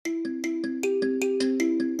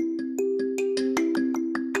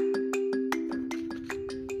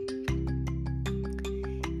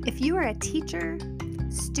If you are a teacher,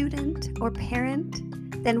 student, or parent,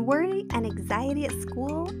 then worry and anxiety at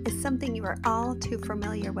school is something you are all too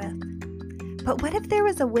familiar with. But what if there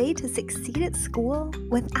was a way to succeed at school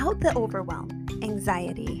without the overwhelm,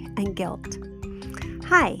 anxiety, and guilt?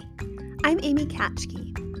 Hi, I'm Amy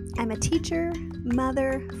Katschke. I'm a teacher,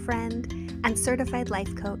 mother, friend, and certified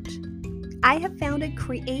life coach. I have founded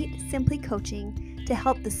Create Simply Coaching to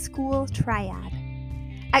help the school triad.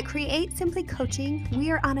 At Create Simply Coaching, we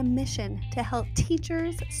are on a mission to help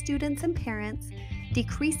teachers, students, and parents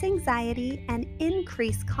decrease anxiety and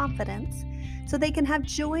increase confidence so they can have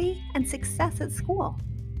joy and success at school.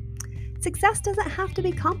 Success doesn't have to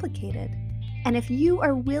be complicated, and if you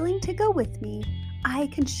are willing to go with me, I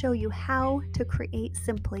can show you how to create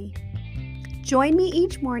simply. Join me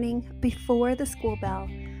each morning before the school bell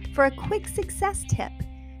for a quick success tip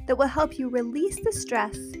that will help you release the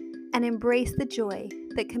stress and embrace the joy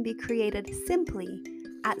that can be created simply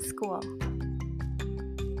at school.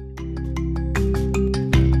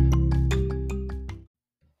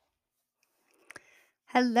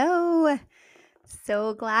 Hello.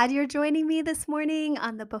 So glad you're joining me this morning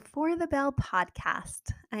on the Before the Bell podcast.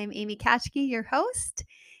 I'm Amy Katschke, your host,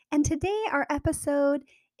 and today our episode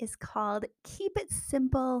is called Keep It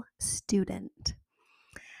Simple, Student.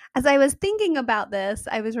 As I was thinking about this,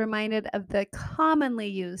 I was reminded of the commonly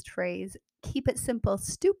used phrase, keep it simple,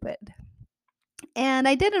 stupid. And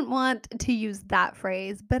I didn't want to use that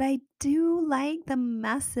phrase, but I do like the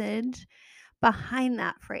message behind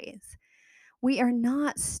that phrase. We are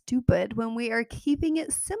not stupid when we are keeping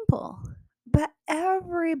it simple, but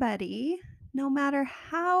everybody, no matter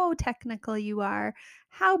how technical you are,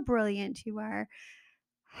 how brilliant you are,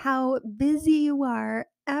 how busy you are,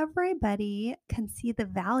 everybody can see the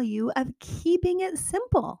value of keeping it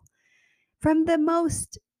simple. From the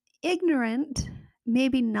most ignorant,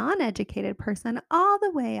 maybe non-educated person, all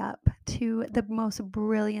the way up to the most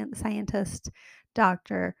brilliant scientist,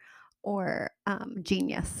 doctor, or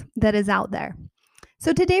genius that is out there.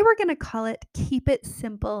 So today we're going to call it Keep It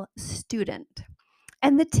Simple, Student.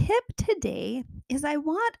 And the tip today is I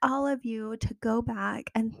want all of you to go back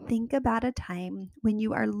and think about a time when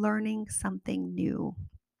you are learning something new.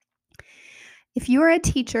 If you are a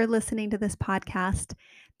teacher listening to this podcast,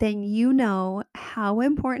 then you know how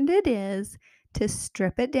important it is to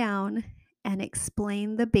strip it down and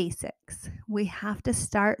explain the basics. We have to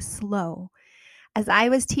start slow. As I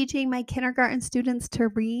was teaching my kindergarten students to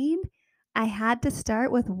read, I had to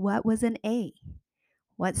start with what was an A.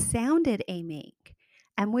 What sound did A make?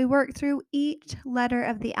 And we worked through each letter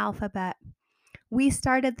of the alphabet. We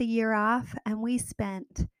started the year off and we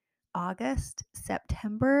spent August,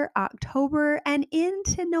 September, October, and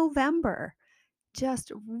into November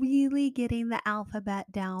just really getting the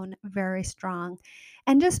alphabet down very strong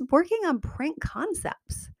and just working on print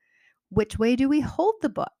concepts. Which way do we hold the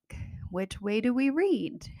book? Which way do we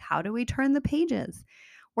read? How do we turn the pages?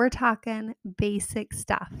 We're talking basic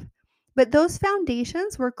stuff. But those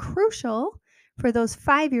foundations were crucial for those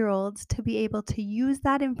 5-year-olds to be able to use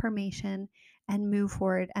that information and move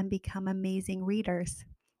forward and become amazing readers.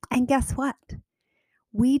 And guess what?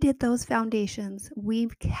 We did those foundations.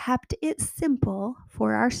 We've kept it simple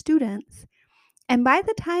for our students. And by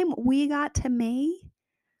the time we got to May,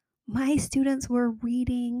 my students were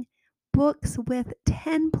reading books with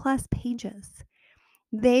 10 plus pages.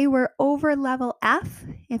 They were over level F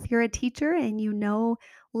if you're a teacher and you know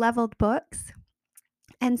leveled books.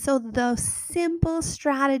 And so those simple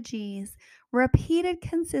strategies repeated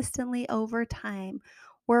consistently over time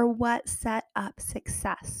were what set up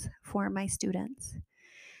success for my students.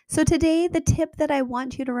 So today, the tip that I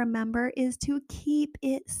want you to remember is to keep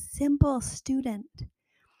it simple, student.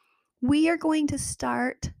 We are going to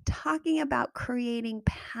start talking about creating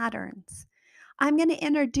patterns. I'm going to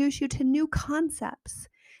introduce you to new concepts,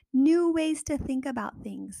 new ways to think about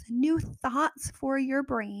things, new thoughts for your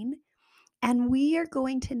brain. And we are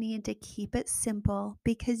going to need to keep it simple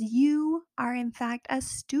because you are, in fact, a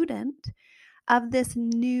student of this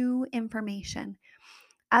new information,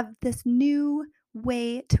 of this new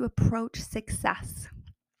way to approach success.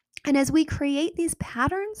 And as we create these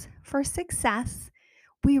patterns for success,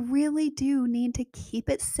 we really do need to keep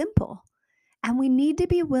it simple. And we need to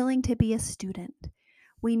be willing to be a student.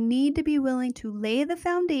 We need to be willing to lay the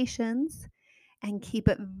foundations and keep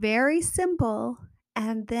it very simple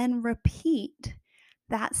and then repeat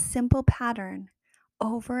that simple pattern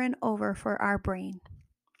over and over for our brain.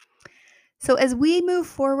 So as we move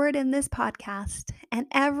forward in this podcast, and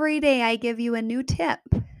every day I give you a new tip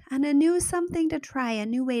and a new something to try, a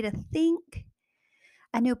new way to think,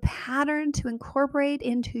 a new pattern to incorporate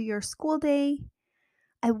into your school day,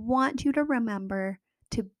 I want you to remember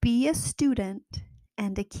to be a student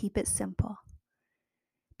and to keep it simple.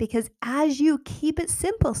 Because as you keep it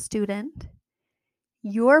simple, student,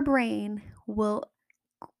 your brain will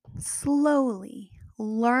slowly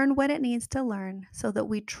learn what it needs to learn so that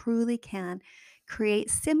we truly can create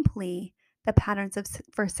simply the patterns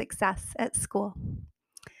for success at school.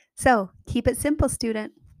 So keep it simple,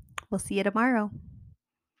 student. We'll see you tomorrow.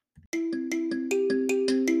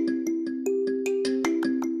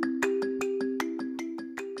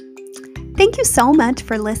 Thank you so much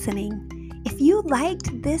for listening. If you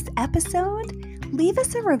liked this episode, leave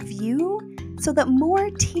us a review so that more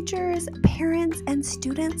teachers, parents, and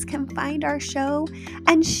students can find our show,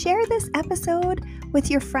 and share this episode with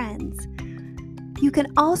your friends. You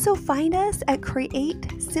can also find us at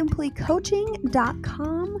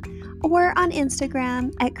createsimplycoaching.com or on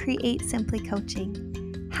Instagram at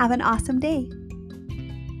createsimplycoaching. Have an awesome day.